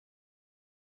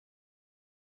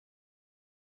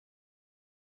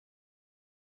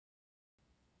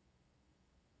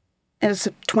As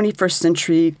 21st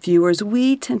century viewers,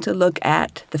 we tend to look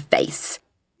at the face.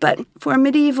 But for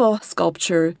medieval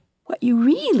sculpture, what you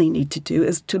really need to do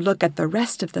is to look at the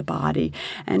rest of the body,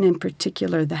 and in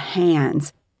particular the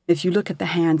hands. If you look at the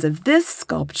hands of this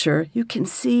sculpture, you can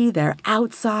see they're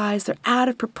outsized, they're out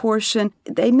of proportion.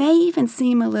 They may even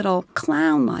seem a little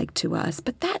clown-like to us,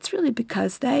 but that's really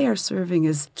because they are serving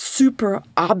as super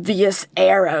obvious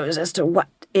arrows as to what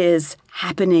is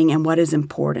happening and what is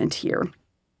important here.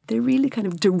 They're really kind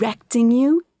of directing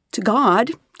you to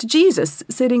God, to Jesus,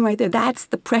 sitting right there. That's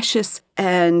the precious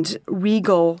and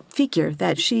regal figure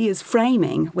that she is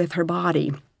framing with her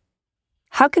body.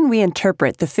 How can we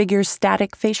interpret the figure's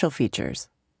static facial features?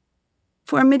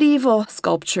 For medieval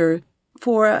sculpture,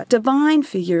 for a divine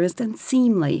figure, it's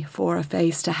unseemly for a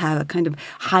face to have a kind of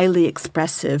highly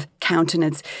expressive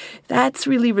countenance. That's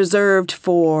really reserved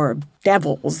for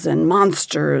devils and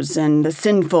monsters and the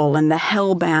sinful and the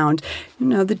hellbound. You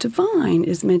know, the divine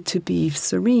is meant to be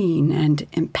serene and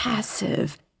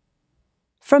impassive.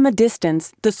 From a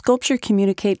distance, the sculpture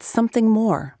communicates something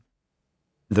more.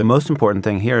 The most important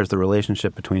thing here is the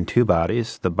relationship between two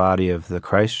bodies, the body of the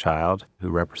Christ child, who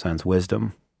represents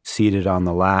wisdom, seated on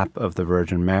the lap of the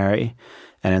Virgin Mary.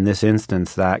 And in this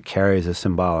instance, that carries a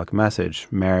symbolic message.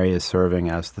 Mary is serving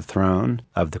as the throne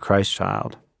of the Christ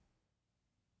child.